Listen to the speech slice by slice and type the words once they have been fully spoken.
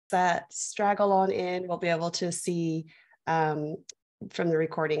that straggle on in will be able to see from the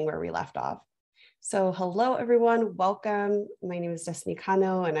recording where we left off. So hello, everyone. Welcome. My name is Destiny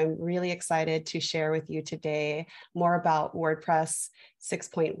Kano, and I'm really excited to share with you today more about WordPress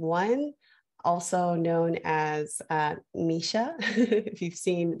 6.1, also known as Misha, if you've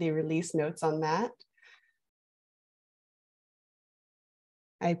seen the release notes on that.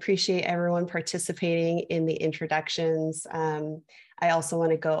 I appreciate everyone participating in the introductions. I also want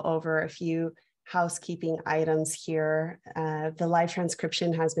to go over a few housekeeping items here. The live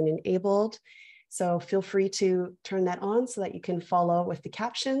transcription has been enabled, so feel free to turn that on so that you can follow with the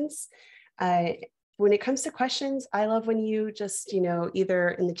captions. When it comes to questions, I love when you just, either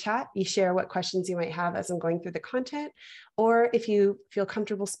in the chat, you share what questions you might have as I'm going through the content, or if you feel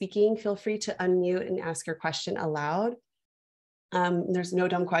comfortable speaking, feel free to unmute and ask your question aloud. There's no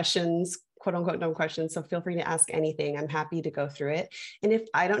dumb questions, quote unquote dumb questions, so feel free to ask anything. I'm happy to go through it. And if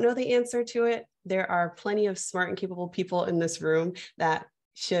I don't know the answer to it, there are plenty of smart and capable people in this room that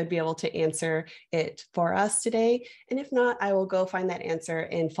should be able to answer it for us today. And if not, I will go find that answer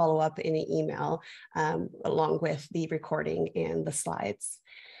and follow up in an email along with the recording and the slides.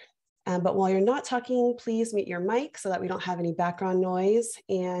 But while you're not talking, please mute your mic so that we don't have any background noise.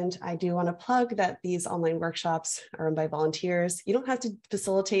 And I do want to plug that these online workshops are run by volunteers. You don't have to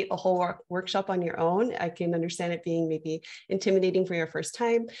facilitate a whole workshop on your own. I can understand it being maybe intimidating for your first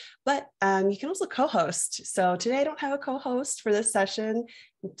time, but you can also co-host. So today I don't have a co-host for this session.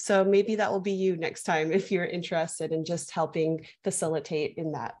 So maybe that will be you next time if you're interested in just helping facilitate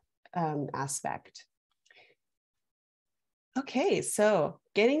in that aspect. Okay, so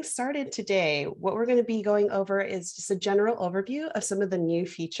getting started today, what we're going to be going over is just a general overview of some of the new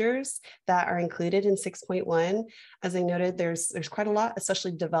features that are included in 6.1. As I noted, there's quite a lot,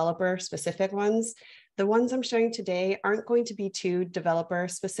 especially developer specific ones. The ones I'm showing today aren't going to be too developer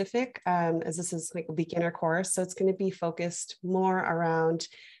specific, as this is like a beginner course. So it's going to be focused more around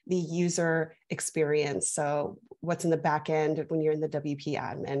the user experience. So what's in the back end when you're in the WP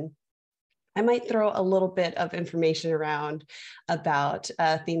admin. I might throw a little bit of information around about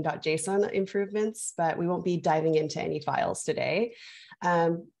theme.json improvements, but we won't be diving into any files today.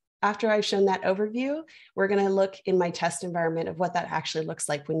 After I've shown that overview, we're going to look in my test environment of what that actually looks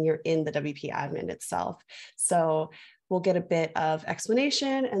like when you're in the WP admin itself. So we'll get a bit of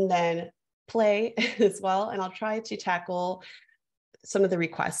explanation and then play as well. And I'll try to tackle some of the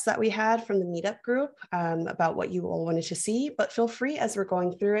requests that we had from the meetup group about what you all wanted to see, but feel free as we're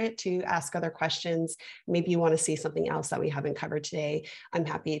going through it to ask other questions. Maybe you want to see something else that we haven't covered today. I'm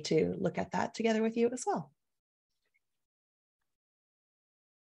happy to look at that together with you as well.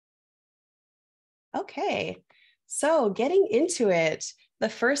 Okay, so getting into it, the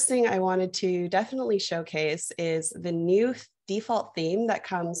first thing I wanted to definitely showcase is the new default theme that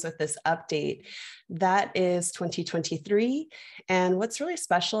comes with this update. That is 2023. And what's really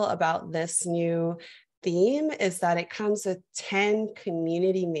special about this new theme is that it comes with 10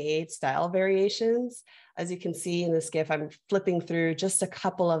 community-made style variations. As you can see in this GIF, I'm flipping through just a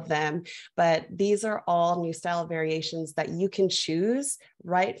couple of them, but these are all new style variations that you can choose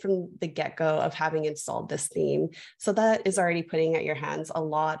right from the get-go of having installed this theme. So that is already putting at your hands a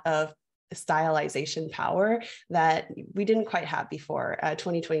lot of stylization power that we didn't quite have before.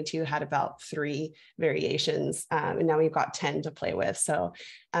 2022 had about 3 variations, and now we've got 10 to play with. So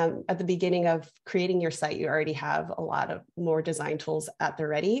at the beginning of creating your site, you already have a lot of more design tools at the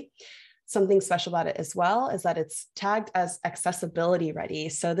ready. Something special about it as well is that it's tagged as accessibility ready.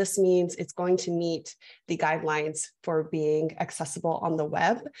 So this means it's going to meet the guidelines for being accessible on the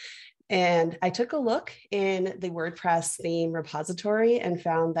web. And I took a look in the WordPress theme repository and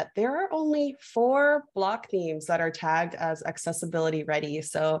found that there are only 4 block themes that are tagged as accessibility ready.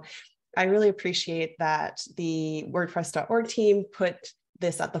 So I really appreciate that the WordPress.org team put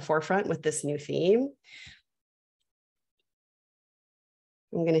this at the forefront with this new theme.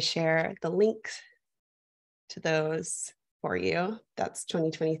 I'm going to share the links to those for you. That's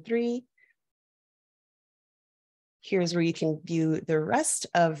 2023. Here's where you can view the rest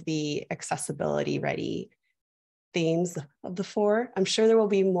of the accessibility ready themes of the 4. I'm sure there will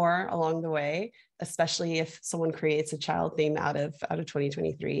be more along the way, especially if someone creates a child theme out of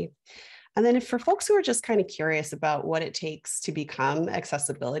 2023. And then for folks who are just kind of curious about what it takes to become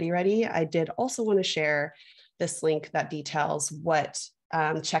accessibility ready, I did also want to share this link that details what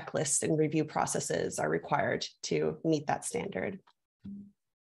checklists and review processes are required to meet that standard.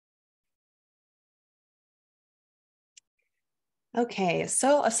 Okay,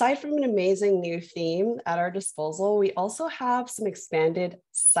 so aside from an amazing new theme at our disposal, we also have some expanded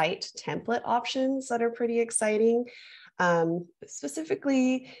site template options that are pretty exciting.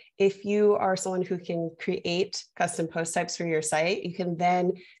 Specifically, if you are someone who can create custom post types for your site, you can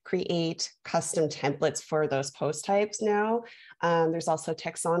then create custom templates for those post types now. There's also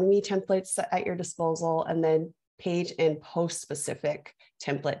taxonomy templates at your disposal, and then page and post specific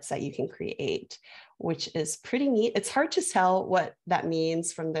templates that you can create, which is pretty neat. It's hard to tell what that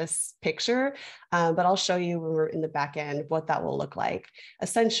means from this picture, but I'll show you when we're in the back end what that will look like.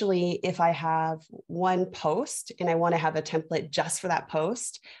 Essentially, if I have one post and I want to have a template just for that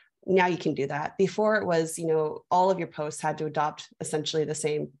post, now you can do that. Before it was, all of your posts had to adopt essentially the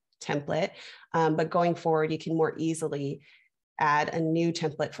same template, but going forward, you can more easily add a new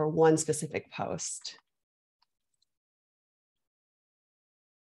template for one specific post.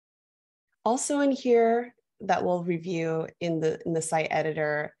 Also in here that we'll review in the site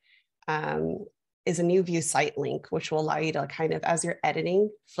editor is a new view site link, which will allow you to kind of, as you're editing,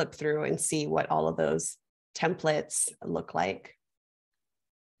 flip through and see what all of those templates look like.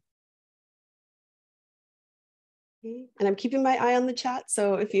 Okay. And I'm keeping my eye on the chat,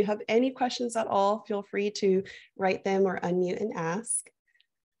 so if you have any questions at all, feel free to write them or unmute and ask.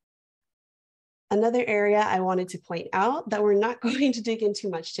 Another area I wanted to point out that we're not going to dig into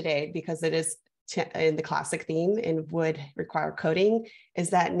much today because it is in the classic theme and would require coding, is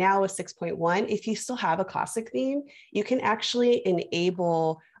that now with 6.1, if you still have a classic theme, you can actually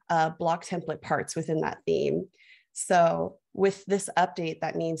enable block template parts within that theme. So with this update,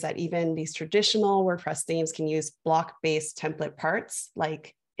 that means that even these traditional WordPress themes can use block-based template parts.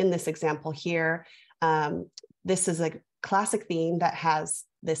 Like in this example here, this is a classic theme that has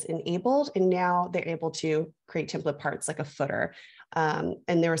this enabled, and now they're able to create template parts like a footer. And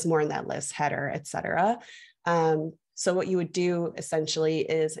there was more in that list, header, etc. So what you would do essentially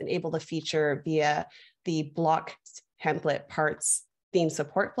is enable the feature via the block template parts theme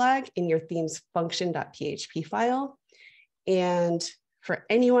support flag in your themes function.php file. And for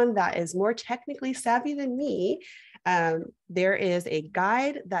anyone that is more technically savvy than me, there is a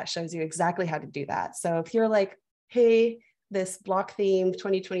guide that shows you exactly how to do that. So if you're like, hey, this block theme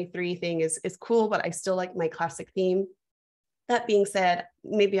 2023 thing is cool, but I still like my classic theme. That being said,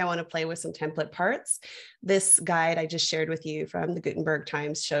 maybe I want to play with some template parts. This guide I just shared with you from the Gutenberg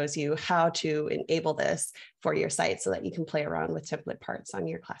Times shows you how to enable this for your site so that you can play around with template parts on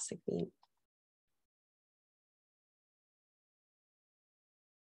your classic theme.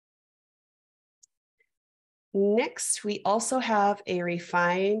 Next, we also have a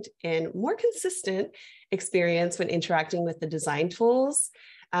refined and more consistent experience when interacting with the design tools.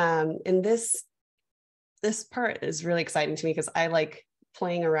 And this part is really exciting to me because I like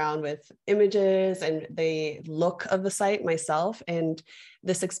playing around with images and the look of the site myself. And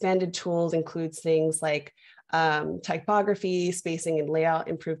this expanded tools includes things like typography, spacing and layout,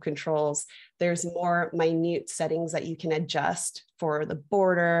 improved controls. There's more minute settings that you can adjust for the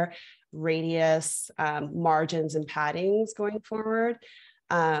border, radius, margins and paddings going forward.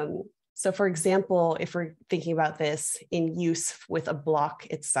 So for example, if we're thinking about this in use with a block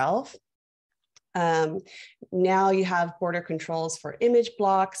itself, now you have border controls for image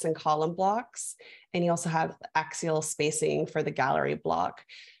blocks and column blocks, and you also have axial spacing for the gallery block.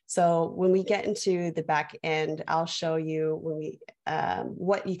 So when we get into the back end, I'll show you when we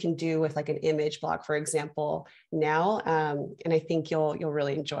what you can do with like an image block, for example, now. And I think you'll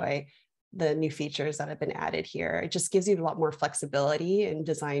really enjoy the new features that have been added here. It just gives you a lot more flexibility and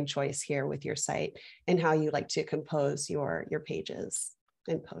design choice here with your site and how you like to compose your pages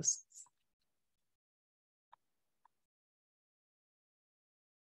and posts.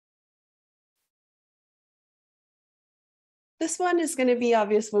 This one is going to be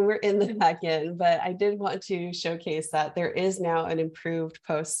obvious when we're in the back end, but I did want to showcase that there is now an improved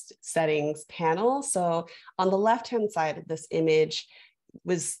post settings panel. So on the left-hand side of this image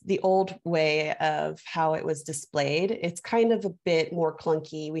was the old way of how it was displayed. It's kind of a bit more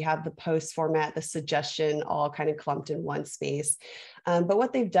clunky. We have the post format, the suggestion, all kind of clumped in one space. But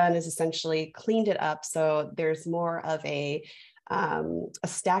what they've done is essentially cleaned it up. So there's more of a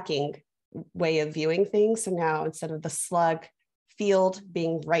stacking way of viewing things. So now instead of the slug field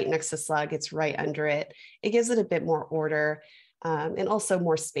being right next to slug, it's right under it. It gives it a bit more order and also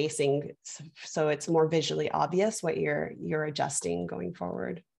more spacing. So it's more visually obvious what you're adjusting going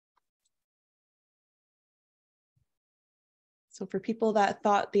forward. So for people that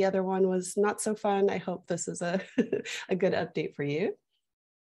thought the other one was not so fun, I hope this is a, a good update for you.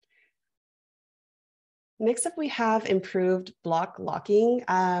 Next up, we have improved block locking.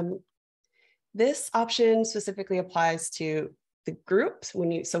 This option specifically applies to the groups.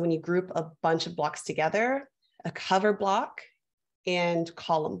 When you group a bunch of blocks together, a cover block and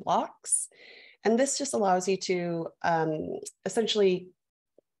column blocks. And this just allows you to essentially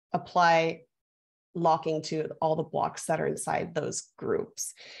apply locking to all the blocks that are inside those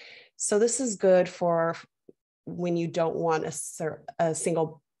groups. So this is good for when you don't want a set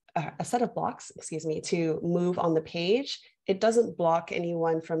of blocks, excuse me, to move on the page. It doesn't block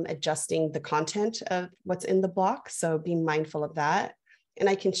anyone from adjusting the content of what's in the block. So be mindful of that. And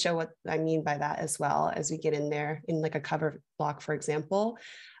I can show what I mean by that as well as we get in there in like a cover block, for example.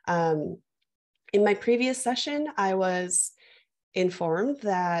 In my previous session, I was informed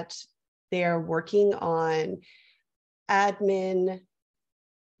that they're working on admin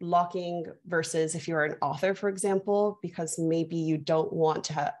locking versus if you're an author, for example, because maybe you don't want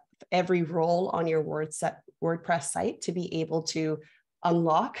to have every role on your WordPress site to be able to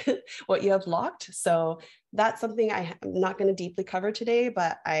unlock what you have locked. So that's something I'm not going to deeply cover today,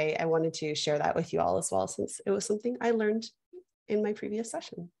 but I wanted to share that with you all as well, since it was something I learned in my previous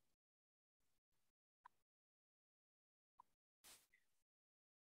session.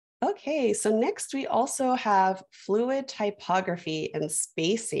 Okay, so next we also have fluid typography and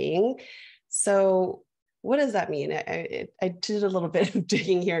spacing. So what does that mean? I did a little bit of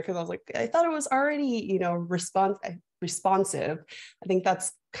digging here because I was like, I thought it was already, you know, responsive. I think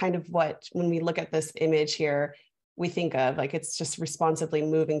that's kind of what, when we look at this image here, we think of, like it's just responsively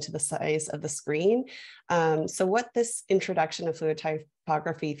moving to the size of the screen. So what this introduction of fluid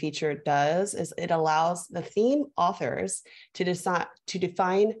typography feature does is it allows the theme authors to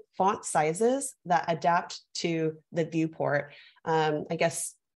define font sizes that adapt to the viewport. I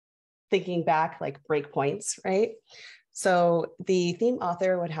guess thinking back, like breakpoints, right? So the theme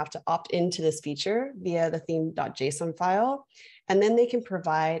author would have to opt into this feature via the theme.json file, and then they can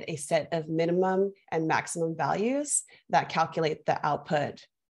provide a set of minimum and maximum values that calculate the output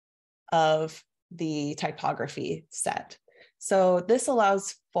of the typography set. So this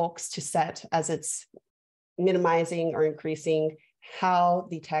allows folks to set as it's minimizing or increasing how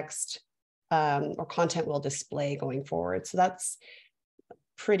the text or content will display going forward. So that's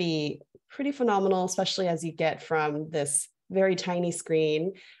pretty phenomenal, especially as you get from this very tiny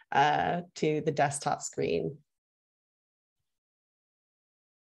screen to the desktop screen.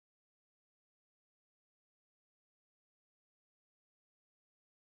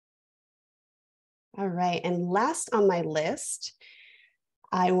 All right, and last on my list,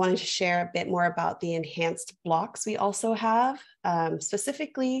 I wanted to share a bit more about the enhanced blocks we also have,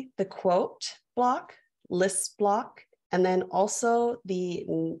 specifically the quote block, list block, and then also the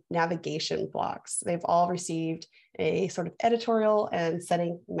navigation blocks. They've all received a sort of editorial and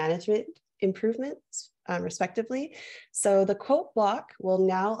setting management improvements, respectively. So the quote block will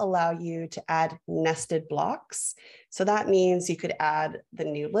now allow you to add nested blocks. So that means you could add the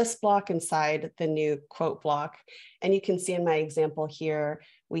new list block inside the new quote block. And you can see in my example here,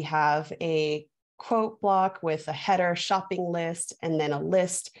 we have a quote block with a header shopping list and then a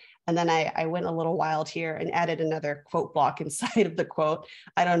list. And then I went a little wild here and added another quote block inside of the quote.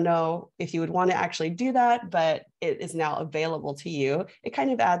 I don't know if you would want to actually do that, but it is now available to you. It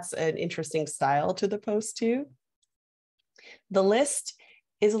kind of adds an interesting style to the post too. The list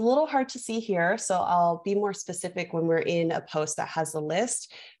is a little hard to see here, so I'll be more specific when we're in a post that has a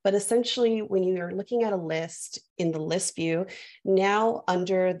list. But essentially, when you're looking at a list in the list view, now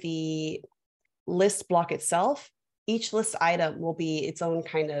under the list block itself, each list item will be its own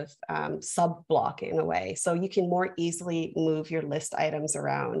kind of sub block in a way. So you can more easily move your list items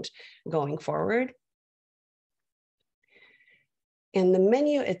around going forward. In the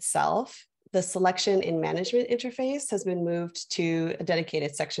menu itself, the selection and management interface has been moved to a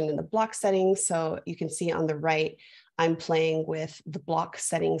dedicated section in the block settings. So you can see on the right, I'm playing with the block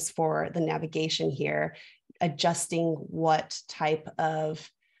settings for the navigation here, adjusting what type of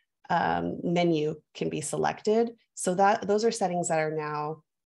menu can be selected. So those are settings that are now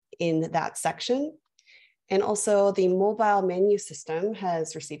in that section. And also the mobile menu system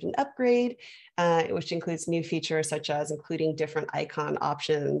has received an upgrade, which includes new features such as including different icon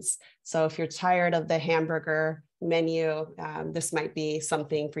options. So if you're tired of the hamburger menu, this might be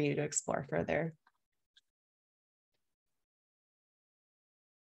something for you to explore further.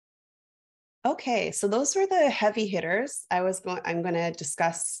 Okay, so those were the heavy hitters I'm going to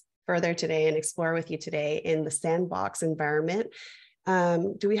discuss further today and explore with you today in the sandbox environment.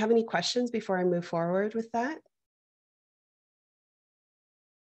 Do we have any questions before I move forward with that?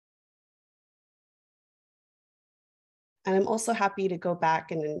 And I'm also happy to go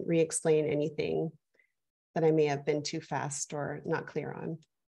back and re-explain anything that I may have been too fast or not clear on.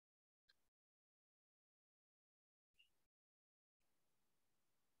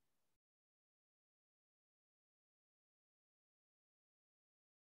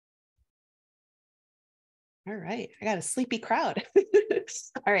 All right, I got a sleepy crowd.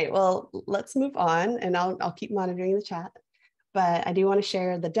 All right, well, let's move on and I'll keep monitoring the chat. But I do want to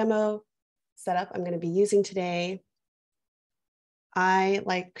share the demo setup I'm going to be using today. I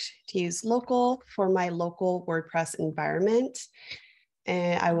like to use local for my local WordPress environment.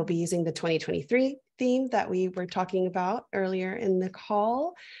 And I will be using the 2023 theme that we were talking about earlier in the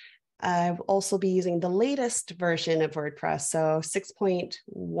call. I'll also be using the latest version of WordPress. So 6.1.1,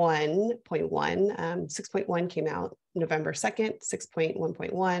 6.1 came out November 2nd,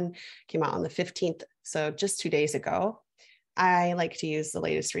 6.1.1 came out on the 15th. So just 2 days ago. I like to use the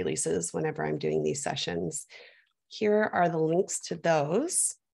latest releases whenever I'm doing these sessions. Here are the links to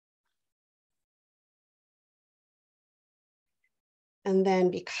those. And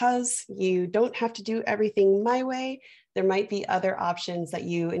then because you don't have to do everything my way, there might be other options that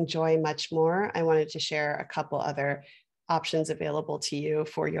you enjoy much more. I wanted to share a couple other options available to you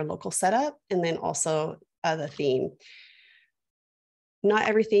for your local setup, and then also the theme. Not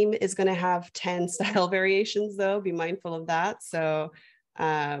every theme is going to have 10 style variations, though. Be mindful of that. So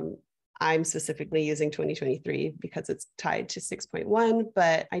I'm specifically using 2023 because it's tied to 6.1,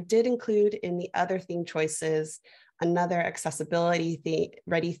 but I did include in the other theme choices another accessibility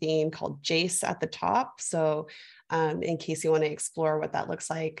ready theme called Jace at the top. So in case you want to explore what that looks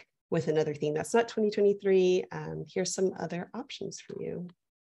like with another theme that's not 2023, here's some other options for you.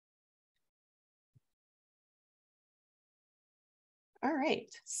 All right,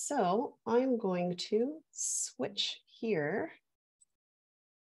 so I'm going to switch here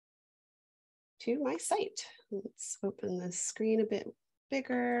to my site. Let's open the screen a bit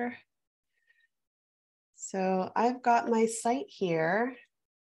bigger. So I've got my site here,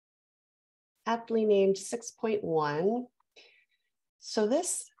 aptly named 6.1. So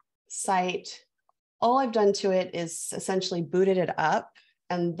this site, all I've done to it is essentially booted it up,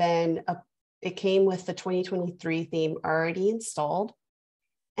 and then it came with the 2023 theme already installed.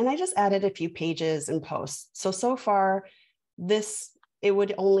 And I just added a few pages and posts. So far, it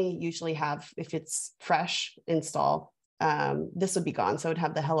would only usually have, if it's fresh install, this would be gone. So it would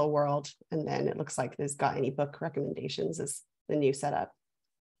have the hello world. And then it looks like there's got any book recommendations is the new setup.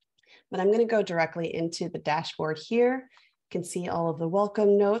 But I'm going to go directly into the dashboard here. You can see all of the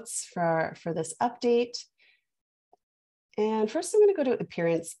welcome notes for this update. And first I'm going to go to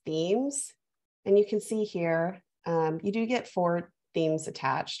appearance themes. And you can see here, you do get 4 themes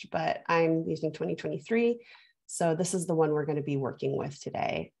attached, but I'm using 2023. So this is the one we're going to be working with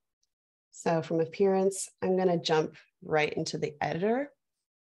today. So from appearance, I'm going to jump right into the editor.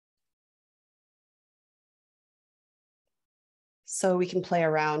 So we can play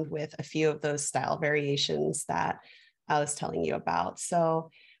around with a few of those style variations that I was telling you about.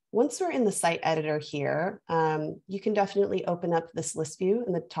 So once we're in the site editor here, you can definitely open up this list view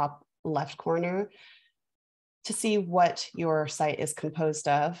in the top left corner to see what your site is composed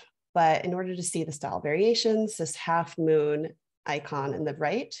of. But in order to see the style variations, this half moon icon in the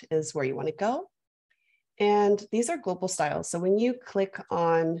right is where you want to go. And these are global styles. So when you click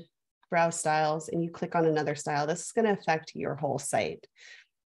on browse styles and you click on another style, this is going to affect your whole site.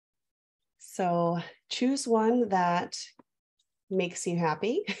 So choose one that makes you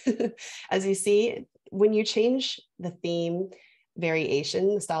happy. As you see, when you change the theme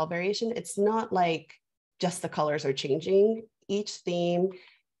variation, the style variation, it's not like just the colors are changing. Each theme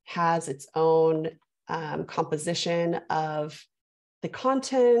has its own composition of the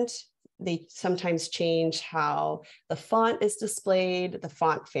content. They sometimes change how the font is displayed, the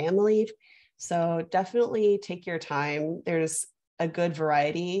font family. So definitely take your time. There's a good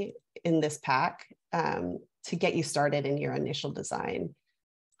variety in this pack to get you started in your initial design.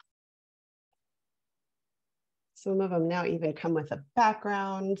 Some of them now even come with a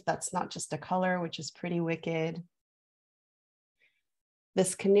background that's not just a color, which is pretty wicked.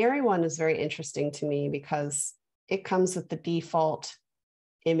 This canary one is very interesting to me because it comes with the default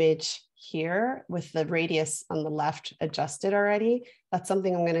image here with the radius on the left adjusted already. That's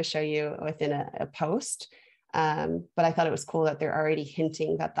something I'm going to show you within a post. But I thought it was cool that they're already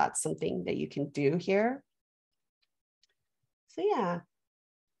hinting that that's something that you can do here. So yeah,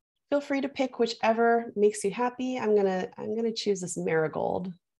 feel free to pick whichever makes you happy. I'm gonna choose this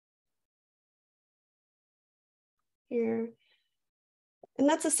marigold here. And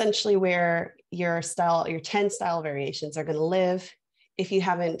that's essentially where your 10 style variations are going to live. If you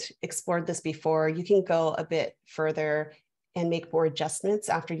haven't explored this before, you can go a bit further and make more adjustments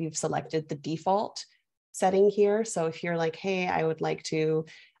after you've selected the default setting here. So if you're like, hey, I would like to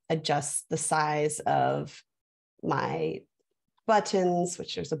adjust the size of my buttons,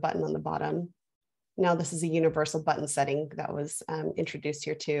 which there's a button on the bottom. Now this is a universal button setting that was introduced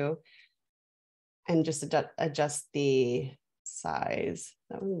here too. and just adjust the size.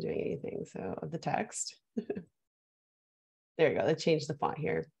 That wasn't doing anything, so of the text. There you go, that changed the font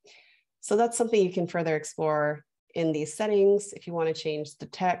here. So that's something you can further explore in these settings. If you want to change the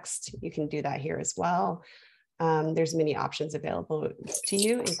text, you can do that here as well. There's many options available to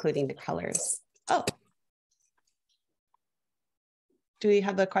you, including the colors. Oh, do you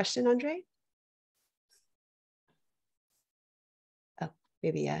have a question, Andre? Oh,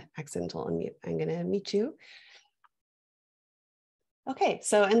 maybe an accidental unmute. I'm going to mute you. Okay,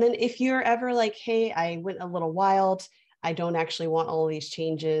 so, and then if you're ever like, hey, I went a little wild, I don't actually want all of these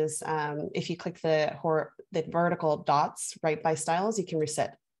changes. If you click the vertical dots right by styles, you can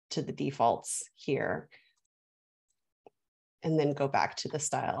reset to the defaults here and then go back to the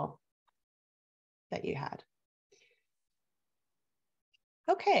style that you had.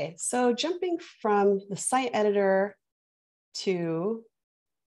 Okay, so jumping from the site editor to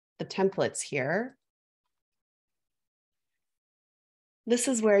the templates here. This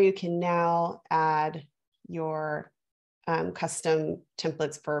is where you can now add your custom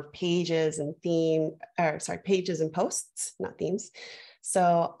templates for pages and pages and posts, not themes.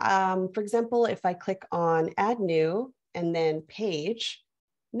 So for example, if I click on add new and then page,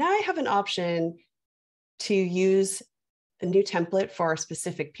 now I have an option to use a new template for a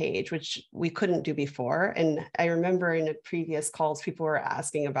specific page, which we couldn't do before. And I remember in the previous calls, people were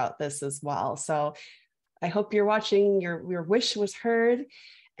asking about this as well. So I hope you're watching, your wish was heard.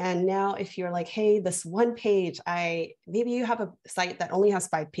 And now if you're like, hey, this one page, maybe you have a site that only has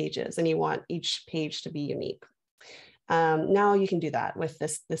 5 pages and you want each page to be unique. Now you can do that with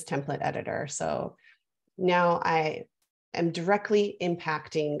this template editor. So now I am directly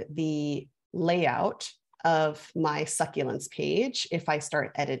impacting the layout of my succulents page if I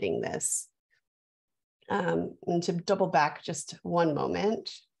start editing this. And to double back just one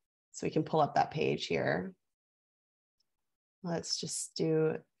moment, so we can pull up that page here. Let's just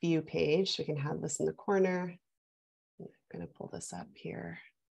do view page. We can have this in the corner. I'm going to pull this up here.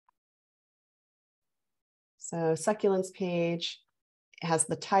 So succulents page has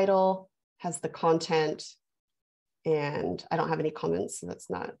the title, has the content, and I don't have any comments, so that's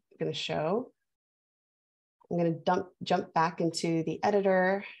not going to show. I'm going to jump back into the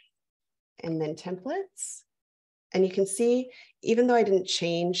editor and then templates. And you can see, even though I didn't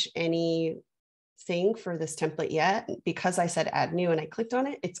change anything for this template yet, because I said add new and I clicked on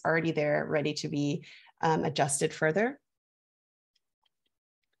it, it's already there ready to be adjusted further.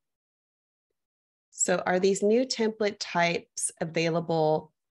 So are these new template types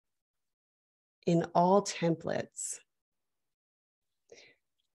available in all templates?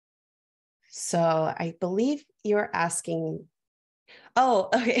 So I believe you're asking, oh,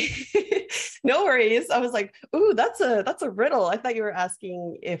 okay. No worries. I was like, ooh, that's a riddle. I thought you were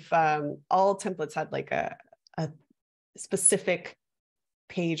asking if all templates had like a specific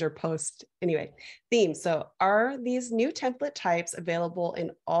page or post. Anyway, themes. So are these new template types available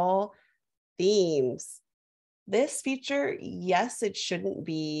in all themes? This feature, yes, it shouldn't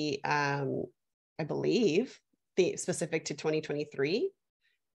be, I believe, specific to 2023.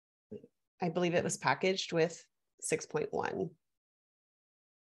 I believe it was packaged with 6.1.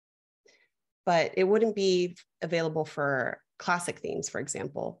 But it wouldn't be available for classic themes, for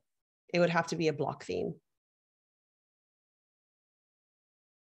example. It would have to be a block theme.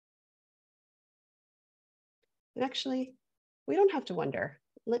 And actually, we don't have to wonder.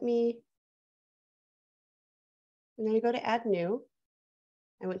 And then I go to add new.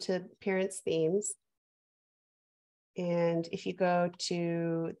 I went to parents themes. And if you go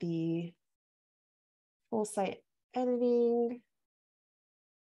to the full site editing,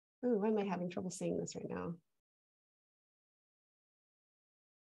 oh, why am I having trouble seeing this right now?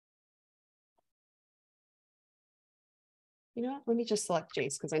 You know what? Let me just select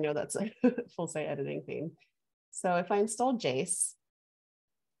Jace because I know that's a full site editing theme. So if I install Jace,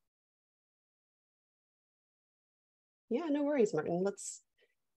 yeah, no worries, Martin.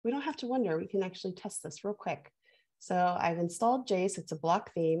 We don't have to wonder. We can actually test this real quick. So I've installed Jace. It's a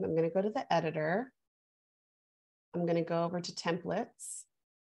block theme. I'm going to go to the editor. I'm going to go over to templates.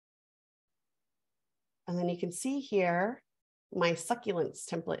 And then you can see here, my succulents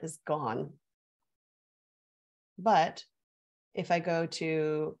template is gone. But if I go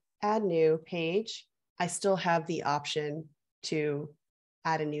to add new page, I still have the option to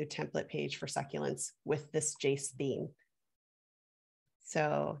add a new template page for succulents with this Jace theme.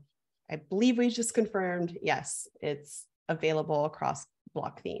 So I believe we just confirmed, yes, it's available across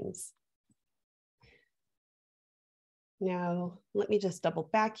block themes. Now, let me just double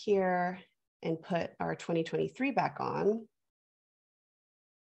back here and put our 2023 back on.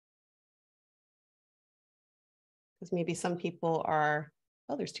 because maybe some people are,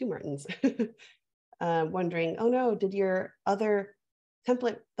 oh, there's two Martins, wondering, oh no, did your other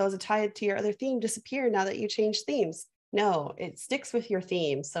template that was tied to your other theme disappear now that you changed themes? No, it sticks with your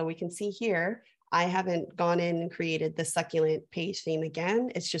theme. So we can see here, I haven't gone in and created the succulent page theme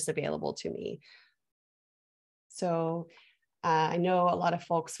again. It's just available to me. So I know a lot of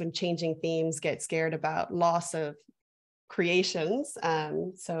folks when changing themes get scared about loss of creations.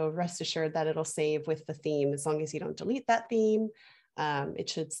 So rest assured that it'll save with the theme. As long as you don't delete that theme, it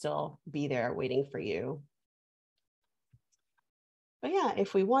should still be there waiting for you. But yeah,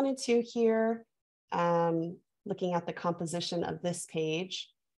 if we wanted to here, looking at the composition of this page,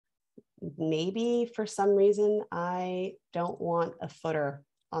 maybe for some reason, I don't want a footer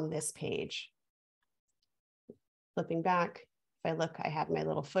on this page. Flipping back, if I look, I have my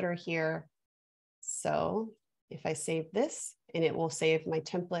little footer here. So if I save this, and it will save my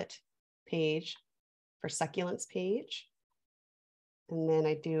template page for succulents page. And then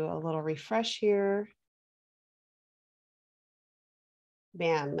I do a little refresh here.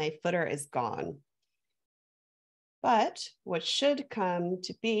 Bam, my footer is gone. But what should come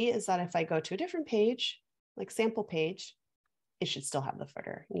to be is that if I go to a different page, like sample page, it should still have the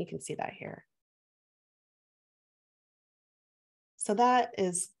footer. And you can see that here. So that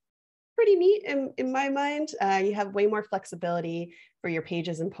is pretty neat in my mind. You have way more flexibility for your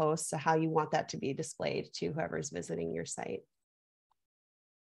pages and posts to how you want that to be displayed to whoever's visiting your site.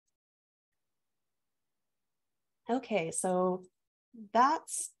 Okay, so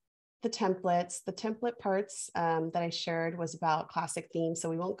that's the templates. The template parts that I shared was about classic themes, so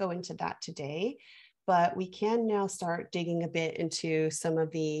we won't go into that today, but we can now start digging a bit into some of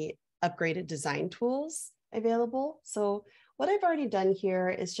the upgraded design tools available. So what I've already done here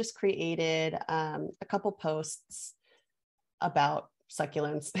is just created a couple posts about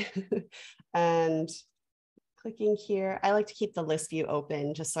succulents and clicking here. I like to keep the list view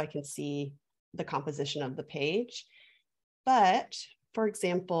open just so I can see the composition of the page. But for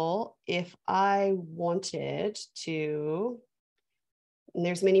example, if I wanted to, and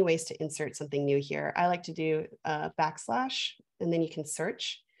there's many ways to insert something new here. I like to do a backslash and then you can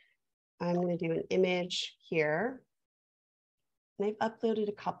search. I'm going to do an image here. And I've uploaded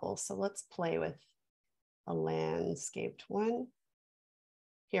a couple. So let's play with a landscaped one.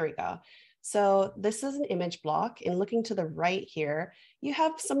 Here we go. So this is an image block, and looking to the right here, you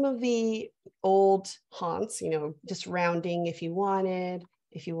have some of the old haunts, just rounding if you wanted,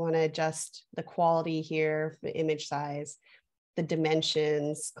 if you want to adjust the quality here, the image size, the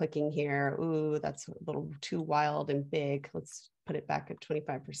dimensions, clicking here. Ooh, that's a little too wild and big. Let's put it back at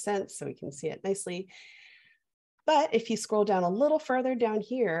 25% so we can see it nicely. But if you scroll down a little further down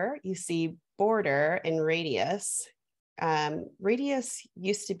here, you see border and radius. Radius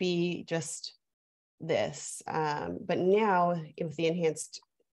used to be just this, but now with the enhanced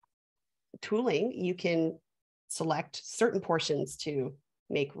tooling, you can select certain portions to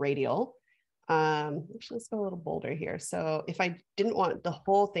make radial. Actually, let's go a little bolder here. So if I didn't want the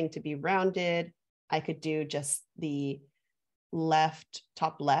whole thing to be rounded, I could do just the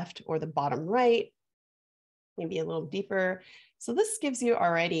top left or the bottom right, maybe a little deeper. So this gives you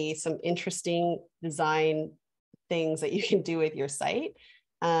already some interesting design things that you can do with your site.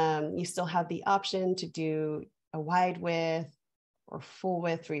 You still have the option to do a wide width or full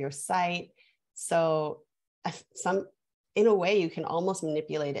width for your site. So in a way, you can almost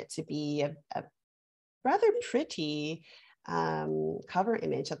manipulate it to be a rather pretty cover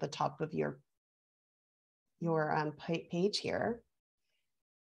image at the top of your page here.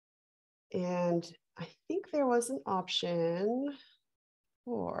 And I think there was an option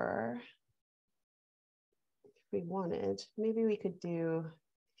for, we wanted, maybe we could do,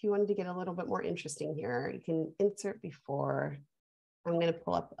 if you wanted to get a little bit more interesting here, you can insert before. I'm going to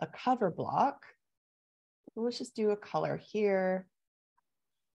pull up a cover block. Let's just do a color here.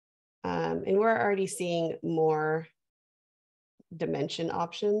 And we're already seeing more dimension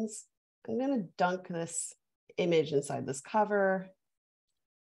options. I'm going to dunk this image inside this cover,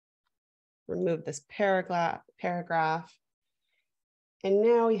 remove this paragraph. And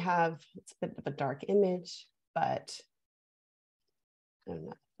now we have, it's a bit of a dark image, but I'm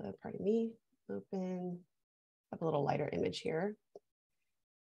not, pardon me, open, have a little lighter image here.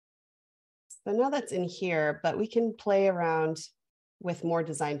 So now that's in here, but we can play around with more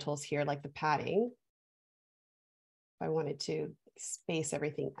design tools here, like the padding. If I wanted to space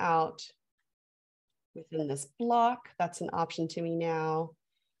everything out within this block, that's an option to me now.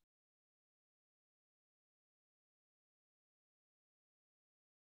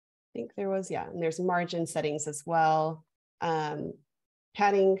 I think there was, yeah, and there's margin settings as well.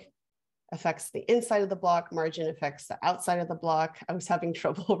 Padding, affects the inside of the block, margin affects the outside of the block. I was having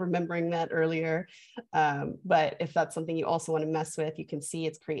trouble remembering that earlier. But if that's something you also want to mess with, you can see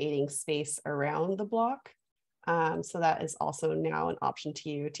it's creating space around the block. So that is also now an option to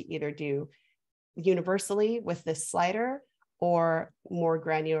you to either do universally with this slider or more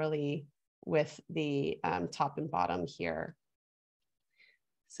granularly with the top and bottom here.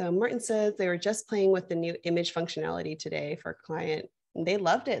 So Martin says they were just playing with the new image functionality today for a client. And they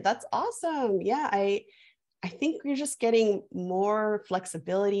loved it. That's awesome. Yeah, I think we're just getting more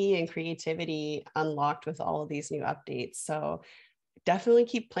flexibility and creativity unlocked with all of these new updates. So definitely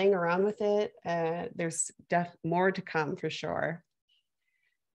keep playing around with it. There's more to come for sure.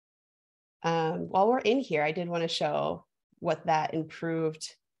 While we're in here, I did want to show what that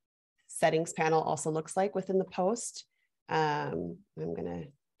improved settings panel also looks like within the post. I'm going to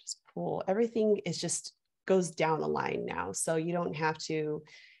just pull, everything is just goes down a line now. So you don't have to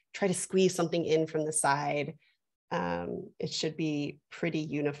try to squeeze something in from the side. It should be pretty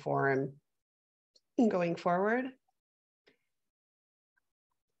uniform going forward.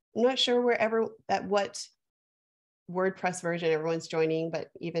 I'm not sure at what WordPress version everyone's joining, but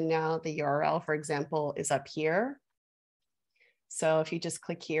even now the URL, for example, is up here. So if you just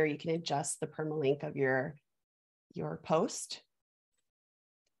click here, you can adjust the permalink of your post.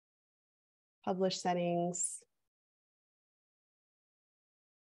 Publish settings.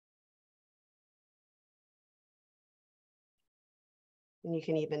 And you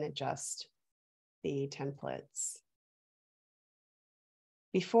can even adjust the templates.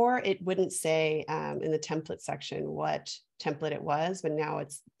 Before, it wouldn't say in the template section what template it was, but now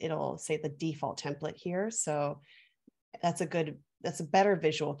it'll say the default template here. So that's a better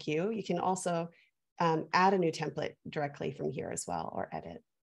visual cue. You can also add a new template directly from here as well, or edit.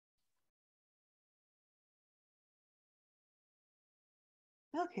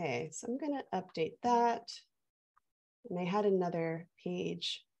 Okay, so I'm going to update that. And I had another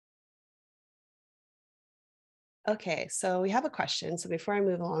page. Okay, so we have a question. So before I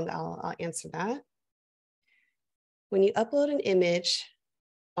move along, I'll answer that. When you upload an image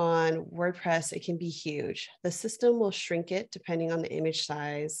on WordPress, it can be huge. The system will shrink it depending on the image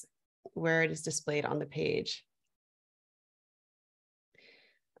size, where it is displayed on the page.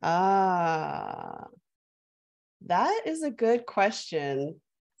 That is a good question.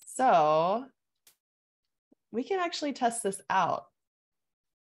 So we can actually test this out.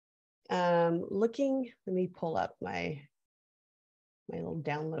 Let me pull up my little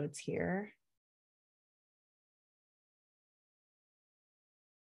downloads here.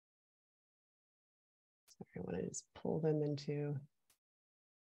 Sorry, I want to just pull them into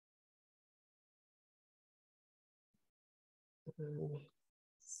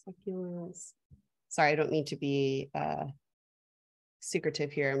succulents. Sorry, I don't mean to be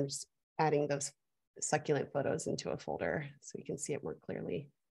secretive here. I'm just adding those succulent photos into a folder so we can see it more clearly.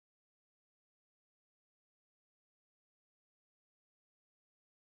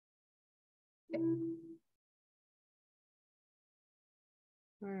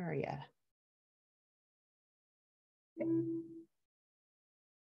 Where are you?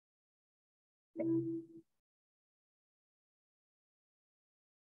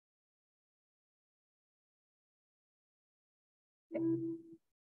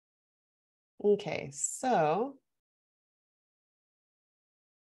 Okay, so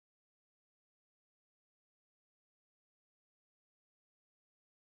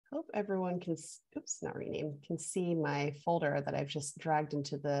hope everyone can, oops, not rename, can see my folder that I've just dragged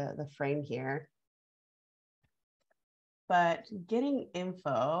into the frame here. But getting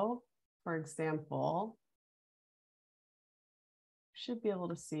info, for example, should be able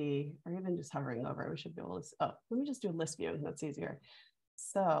to see, or even just hovering over, we should be able to see, oh, let me just do a list view, that's easier.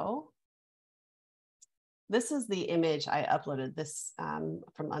 So this is the image I uploaded this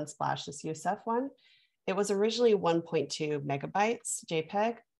from Unsplash, this Youssef one. It was originally 1.2 megabytes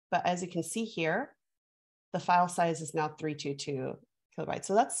JPEG, but as you can see here, the file size is now 322 kilobytes.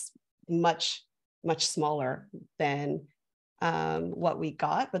 So that's much, much smaller than what we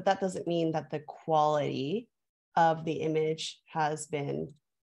got, but that doesn't mean that the quality of the image has been,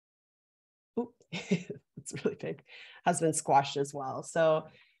 it's really big, has been squashed as well. So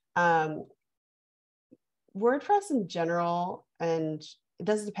WordPress in general, and it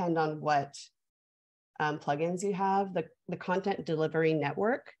does depend on what plugins you have, the content delivery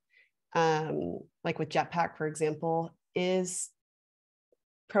network, like with Jetpack, for example, is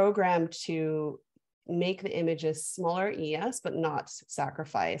programmed to make the images smaller, yes, but not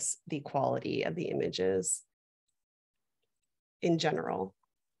sacrifice the quality of the images in general.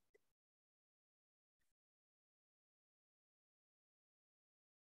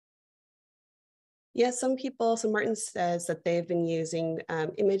 Yeah, some people, so Martin says that they've been using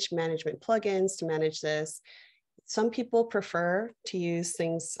image management plugins to manage this. Some people prefer to use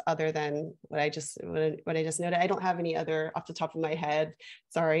things other than what I just noted. I don't have any other off the top of my head,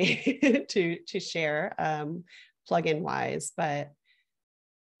 sorry, to share plugin wise, but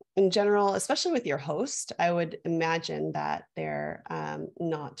in general, especially with your host, I would imagine that they're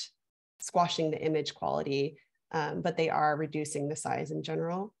not squashing the image quality, but they are reducing the size in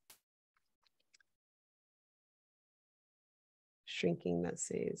general. Shrinking that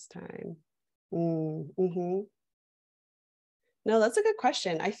saves time. Mm-hmm. No, that's a good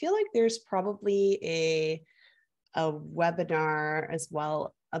question. I feel like there's probably a webinar as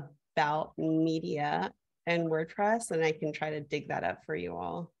well about media and WordPress, and I can try to dig that up for you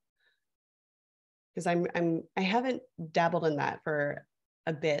all. Because I haven't dabbled in that for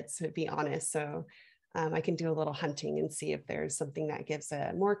a bit, to be honest. So I can do a little hunting and see if there's something that gives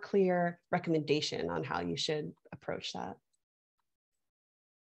a more clear recommendation on how you should approach that.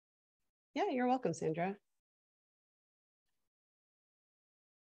 Yeah, you're welcome, Sandra.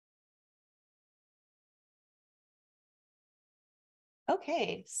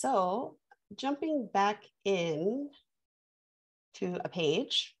 Okay, so jumping back in to a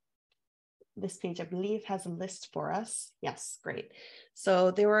page. This page, I believe, has a list for us. Yes, great.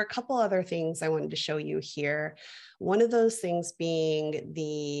 So there were a couple other things I wanted to show you here. One of those things being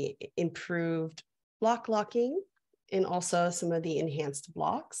the improved block locking and also some of the enhanced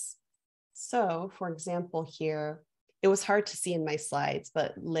blocks. So for example, here, it was hard to see in my slides,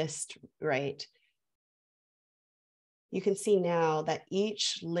 but list, right? You can see now that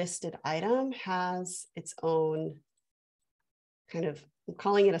each listed item has its own kind of, I'm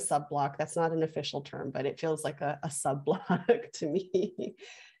calling it a sub block. That's not an official term, but it feels like a sub block to me.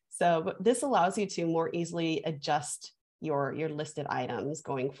 So but this allows you to more easily adjust your listed items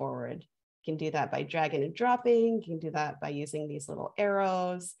going forward. You can do that by dragging and dropping. You can do that by using these little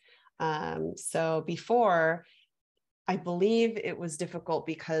arrows. So before, I believe it was difficult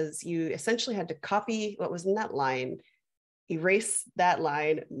because you essentially had to copy what was in that line, erase that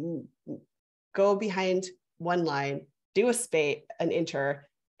line, go behind one line, do a space, an enter,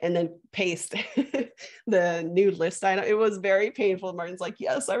 and then paste the new list item. It was very painful. Martin's like,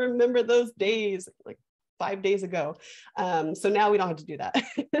 yes, I remember those days, like 5 days ago. So now we don't have to do that,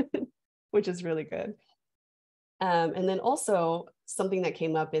 which is really good. And then also something that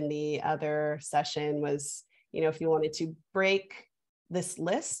came up in the other session was, if you wanted to break this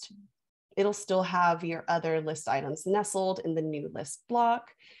list, it'll still have your other list items nestled in the new list block.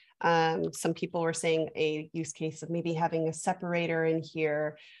 Some people were saying a use case of maybe having a separator in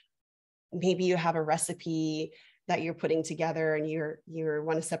here. Maybe you have a recipe that you're putting together and you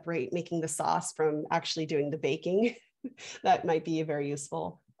want to separate making the sauce from actually doing the baking. That might be a very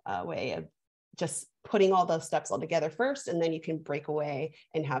useful way of just putting all those steps all together first, and then you can break away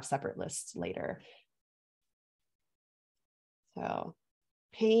and have separate lists later. So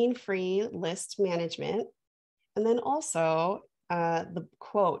pain-free list management. And then also the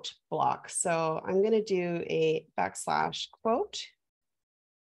quote block. So I'm going to do a \quote.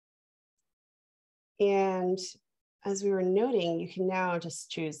 And as we were noting, you can now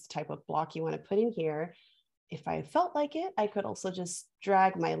just choose the type of block you want to put in here. If I felt like it, I could also just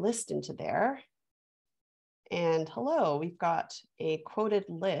drag my list into there. And hello, we've got a quoted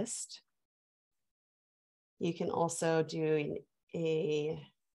list. You can also do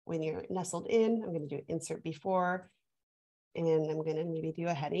when you're nestled in, I'm going to do insert before, and I'm going to maybe do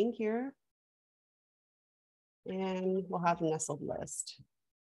a heading here. And we'll have a nestled list.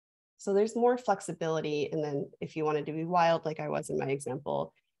 So there's more flexibility. And then if you wanted to be wild, like I was in my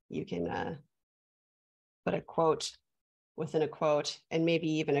example, you can put a quote within a quote, and maybe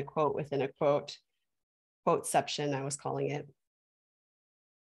even a quote within a quote, quoteception, I was calling it.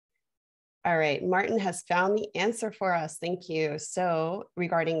 All right, Martin has found the answer for us. Thank you. So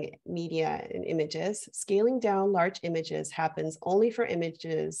regarding media and images, scaling down large images happens only for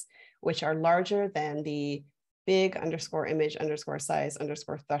images which are larger than the big _image_size_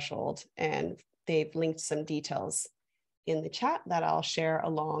 threshold. And they've linked some details in the chat that I'll share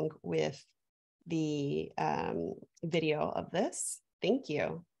along with the video of this. Thank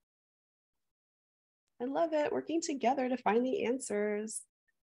you. I love it, working together to find the answers.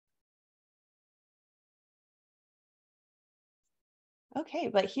 Okay,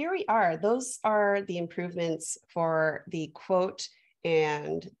 but here we are. Those are the improvements for the quote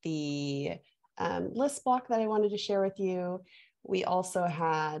and the list block that I wanted to share with you. We also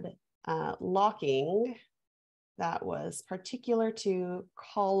had locking that was particular to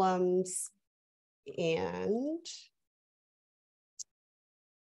columns and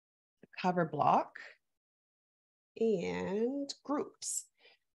cover block and groups.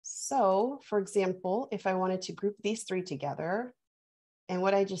 So for example, if I wanted to group these three together, and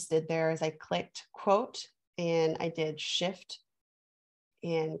what I just did there is I clicked quote and I did shift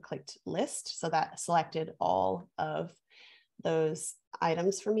and clicked list. So that selected all of those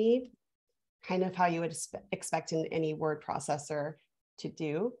items for me, kind of how you would expect in any word processor to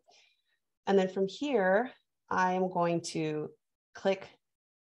do. And then from here, I'm going to click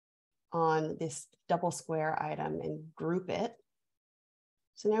on this double square item and group it.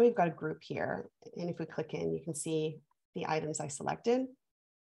 So now we've got a group here. And if we click in, you can see the items I selected.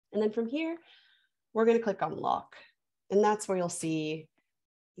 And then from here, we're going to click on lock. And that's where you'll see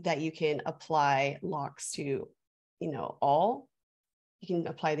that you can apply locks to, all. You can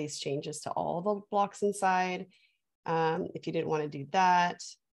apply these changes to all the blocks inside. If you didn't want to do that,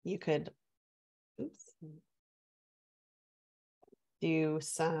 you could do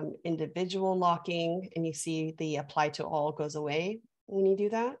some individual locking, and you see the apply to all goes away when you do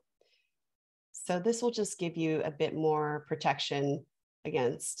that. So this will just give you a bit more protection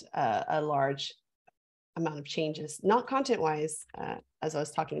against a large amount of changes, not content-wise, as I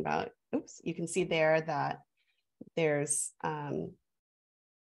was talking about. You can see there that there's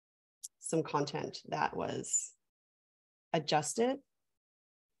some content that was adjusted.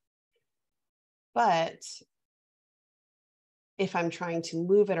 But if I'm trying to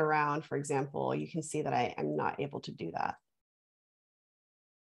move it around, for example, you can see that I am not able to do that.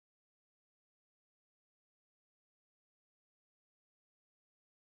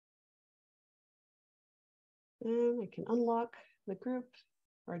 And I can unlock the group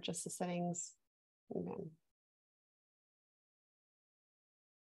or adjust the settings again.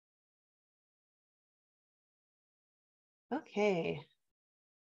 Okay.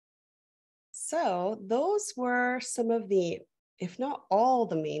 So those were some of the, if not all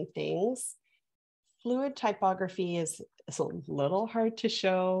the main things. Fluid typography is a little hard to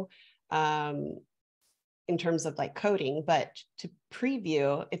show in terms of like coding, but to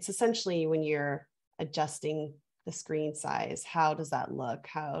preview, it's essentially when you're adjusting the screen size, how does that look?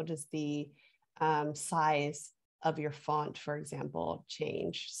 How does the size of your font, for example,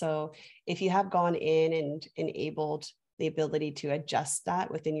 change? So if you have gone in and enabled the ability to adjust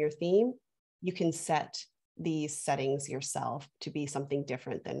that within your theme, you can set these settings yourself to be something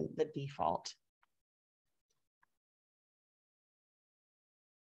different than the default.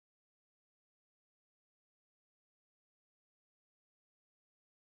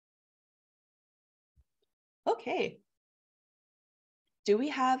 Okay. Do we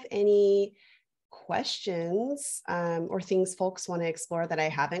have any questions or things folks want to explore that I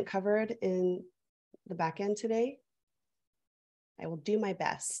haven't covered in the back end today? I will do my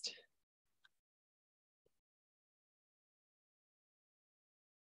best.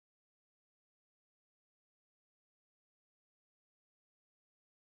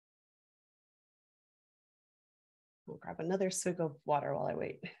 I'll grab another swig of water while I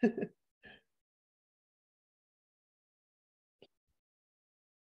wait.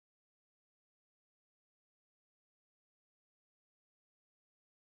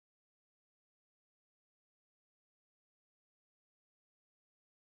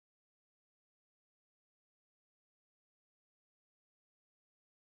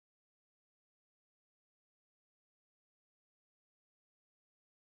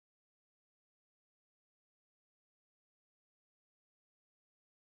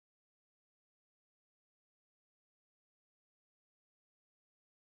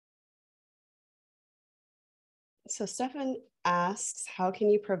 So Stefan asks, how can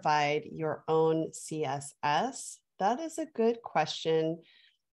you provide your own CSS? That is a good question.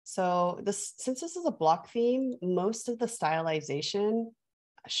 So since this is a block theme, most of the stylization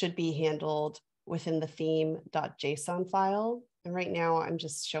should be handled within the theme.json file. And right now I'm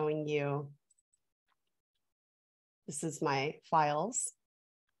just showing you, this is my files.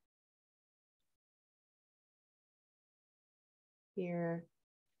 Here.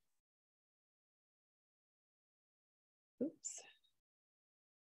 Oops.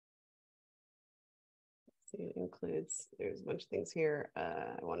 So it includes, there's a bunch of things here.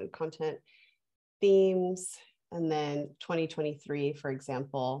 I wanted content, themes, and then 2023, for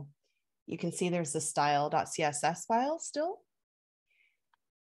example. You can see there's the style.css file still,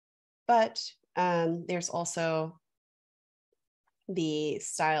 but there's also the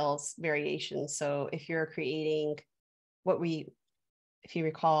styles variation. So if you're creating if you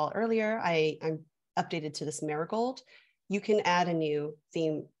recall earlier, I'm updated to this marigold, you can add a new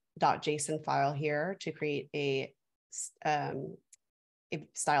theme.json file here to create a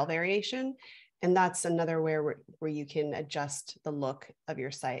style variation. And that's another where you can adjust the look of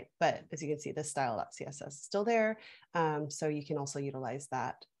your site. But as you can see, the style.css is still there. So you can also utilize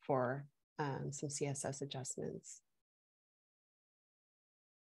that for some CSS adjustments.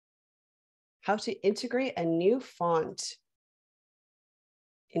 How to integrate a new font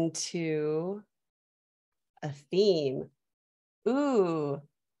into a theme. Ooh,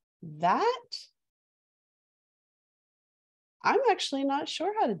 that I'm actually not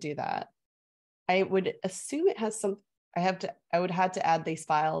sure how to do that. I would assume it has some, I would have to add these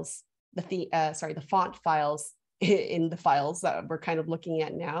files, the font files in the files that we're kind of looking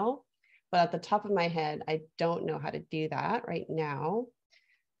at now. But at the top of my head, I don't know how to do that right now.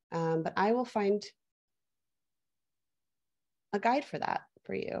 But I will find a guide for that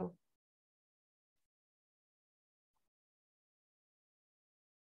for you.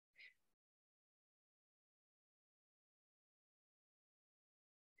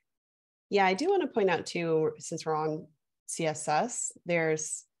 Yeah, I do want to point out too, since we're on CSS,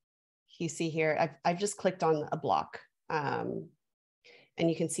 you see here, I've just clicked on a block and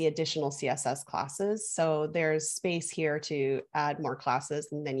you can see additional CSS classes. So there's space here to add more classes,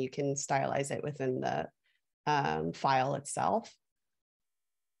 and then you can stylize it within the file itself.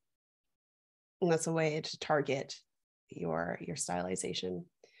 And that's a way to target your stylization.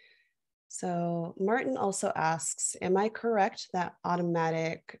 So Martin also asks, am I correct that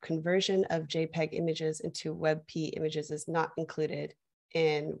automatic conversion of JPEG images into WebP images is not included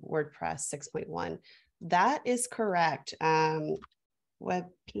in WordPress 6.1? That is correct.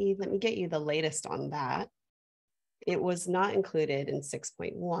 WebP, let me get you the latest on that. It was not included in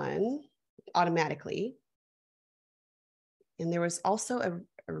 6.1 automatically. And there was also a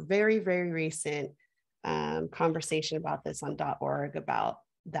very, very recent conversation about this on .org about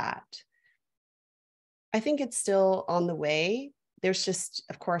that. I think it's still on the way. There's just,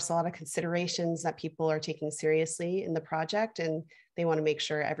 of course, a lot of considerations that people are taking seriously in the project, and they want to make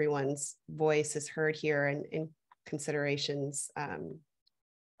sure everyone's voice is heard here and considerations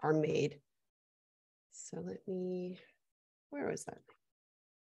are made. So where was that?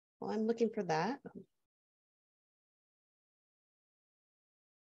 Well, I'm looking for that.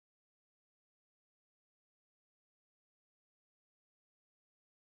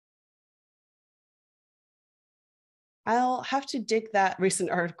 I'll have to dig that recent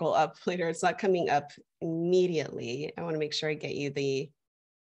article up later. It's not coming up immediately. I want to make sure I get you the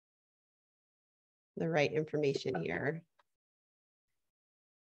right information here.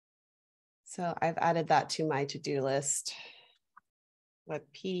 So I've added that to my to-do list.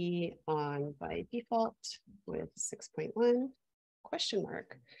 WebP on by default with 6.1 question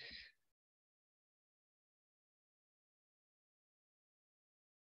mark.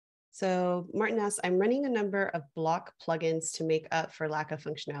 So Martin asks, I'm running a number of block plugins to make up for lack of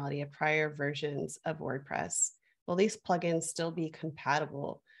functionality of prior versions of WordPress. Will these plugins still be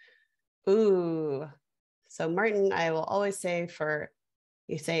compatible? Ooh, so Martin, I will always say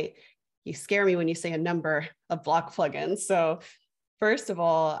you scare me when you say a number of block plugins. So first of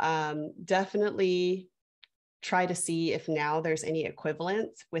all, definitely try to see if now there's any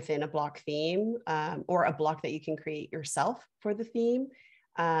equivalents within a block theme or a block that you can create yourself for the theme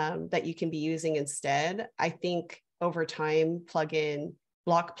that you can be using instead. I think over time,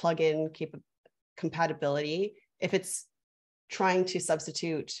 block plugin compatibility, if it's trying to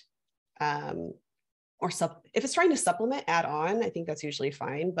substitute if it's trying to supplement, add on, I think that's usually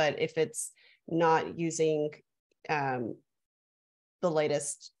fine. But if it's not using the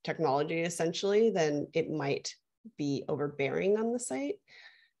latest technology, essentially, then it might be overbearing on the site.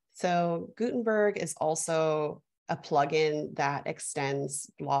 So Gutenberg is also a plugin that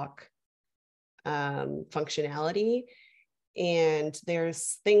extends block functionality. And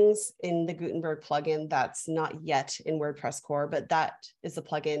there's things in the Gutenberg plugin that's not yet in WordPress core, but that is a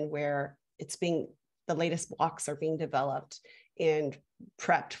plugin where the latest blocks are being developed and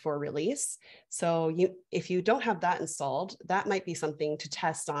prepped for release. So if you don't have that installed, that might be something to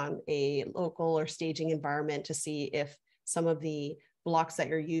test on a local or staging environment to see if some of the blocks that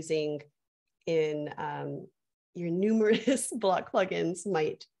you're using in your numerous block plugins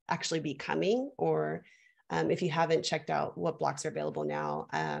might actually be coming, or if you haven't checked out what blocks are available now,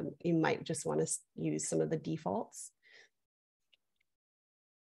 you might just want to use some of the defaults.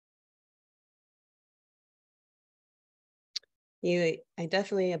 I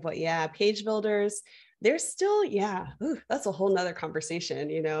definitely have page builders. There's still, that's a whole nother conversation,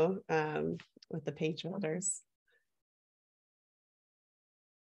 with the page builders.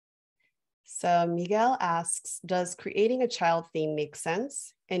 So Miguel asks, does creating a child theme make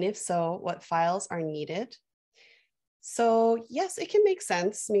sense? And if so, what files are needed? So yes, it can make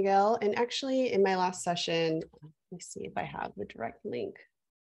sense, Miguel. And actually in my last session, let me see if I have the direct link.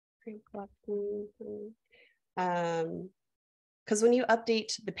 Because when you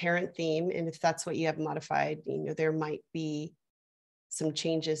update the parent theme, and if that's what you have modified, there might be some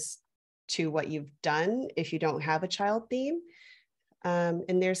changes to what you've done if you don't have a child theme.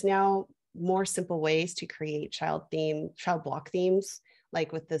 And there's now more simple ways to create child block themes,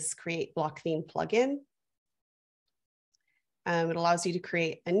 like with this create block theme plugin. It allows you to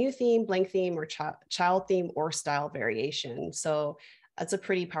create a new theme, blank theme, or child theme or style variation. So that's a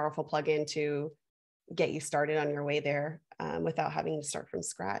pretty powerful plugin to get you started on your way there without having to start from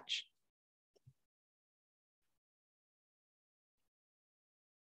scratch.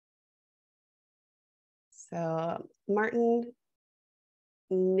 So Martin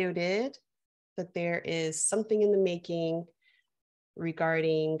noted that there is something in the making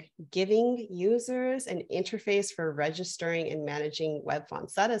regarding giving users an interface for registering and managing web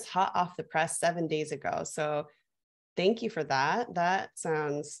fonts. That is hot off the press 7 days ago. So thank you for that. That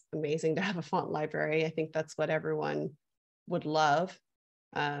sounds amazing to have a font library. I think that's what everyone would love.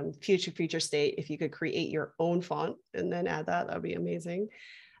 Future state, if you could create your own font and then add that, that would be amazing.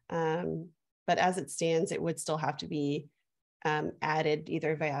 But as it stands, it would still have to be added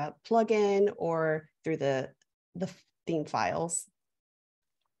either via plugin or through the theme files.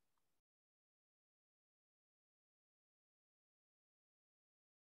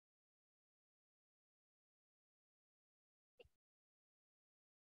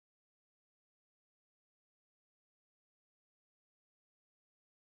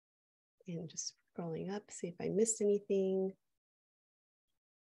 And just scrolling up, see if I missed anything.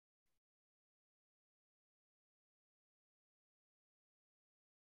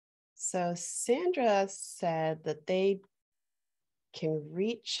 So Sandra said that they can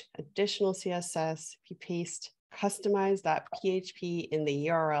reach additional CSS if you paste customize.php in the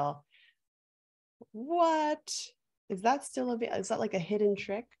URL. What? Is that still available? Is that like a hidden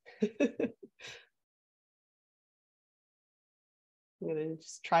trick? I'm gonna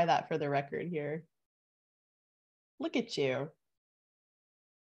just try that for the record here. Look at you.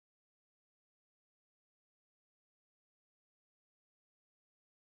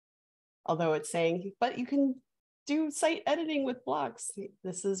 Although it's saying, but you can do site editing with blocks.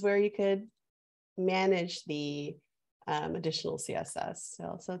 This is where you could manage the additional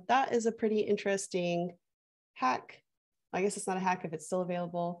CSS. So that is a pretty interesting hack. I guess it's not a hack if it's still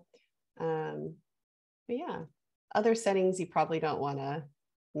available. But yeah, other settings you probably don't want to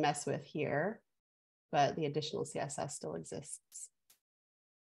mess with here, but the additional CSS still exists.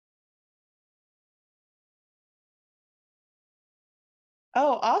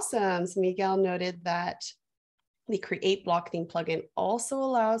 Oh, awesome. So Miguel noted that the Create Block Theme plugin also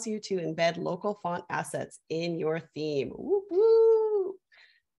allows you to embed local font assets in your theme. Woo woo.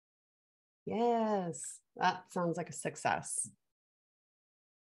 Yes, that sounds like a success.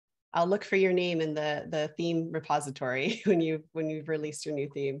 I'll look for your name in the theme repository when you've released your new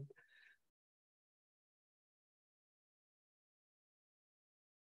theme.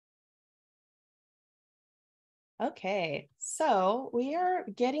 Okay, so we are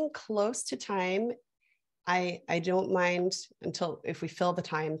getting close to time. I don't mind until if we fill the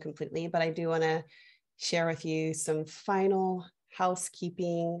time completely, but I do want to share with you some final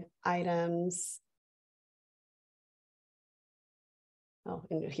housekeeping items. Oh,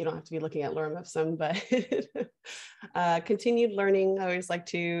 and you don't have to be looking at lorem ipsum, but continued learning. I always like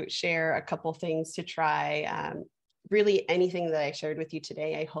to share a couple things to try. Really anything that I shared with you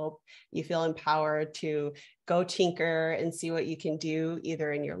today, I hope you feel empowered to go tinker and see what you can do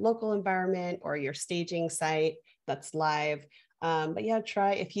either in your local environment or your staging site that's live. But yeah,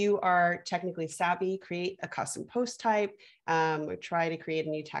 try, if you are technically savvy, create a custom post type, or try to create a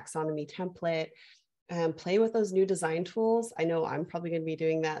new taxonomy template. Play with those new design tools. I know I'm probably going to be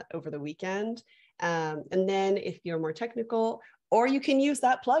doing that over the weekend. And then if you're more technical, or you can use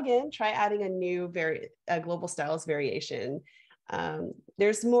that plugin, try adding a new global styles variation.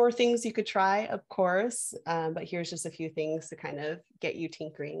 There's more things you could try, of course, but here's just a few things to kind of get you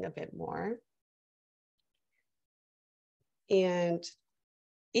tinkering a bit more. And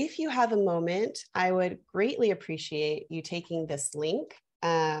if you have a moment, I would greatly appreciate you taking this link.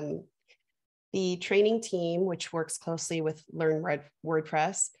 The training team, which works closely with Learn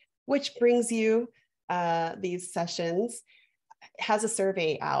WordPress, which brings you these sessions, has a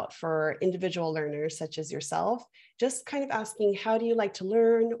survey out for individual learners such as yourself, just kind of asking, how do you like to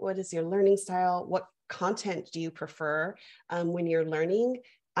learn? What is your learning style? What content do you prefer when you're learning?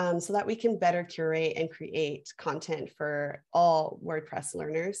 so that we can better curate and create content for all WordPress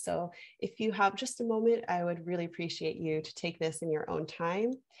learners. So if you have just a moment, I would really appreciate you to take this in your own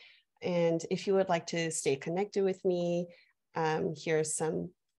time. And if you would like to stay connected with me, here's some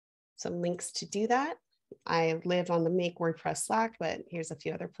links to do that. I live on the Make WordPress Slack, but here's a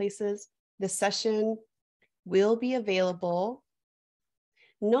few other places. This session will be available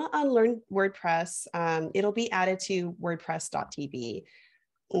not on Learn WordPress. It'll be added to WordPress.tv.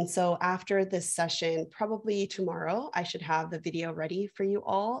 And so after this session, probably tomorrow, I should have the video ready for you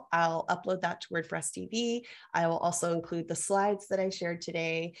all. I'll upload that to WordPress TV. I will also include the slides that I shared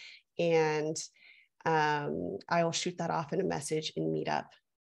today, and I will shoot that off in a message in Meetup.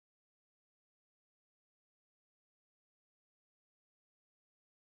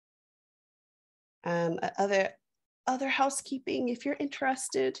 Other housekeeping, if you're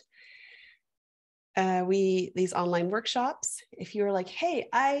interested, these online workshops, if you're like, hey,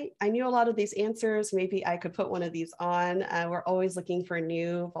 I knew a lot of these answers, maybe I could put one of these on. We're always looking for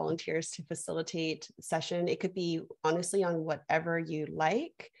new volunteers to facilitate the session. It could be honestly on whatever you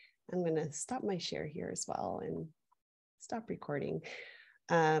like. I'm going to stop my share here as well and stop recording.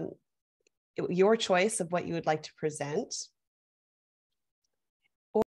 Your choice of what you would like to present.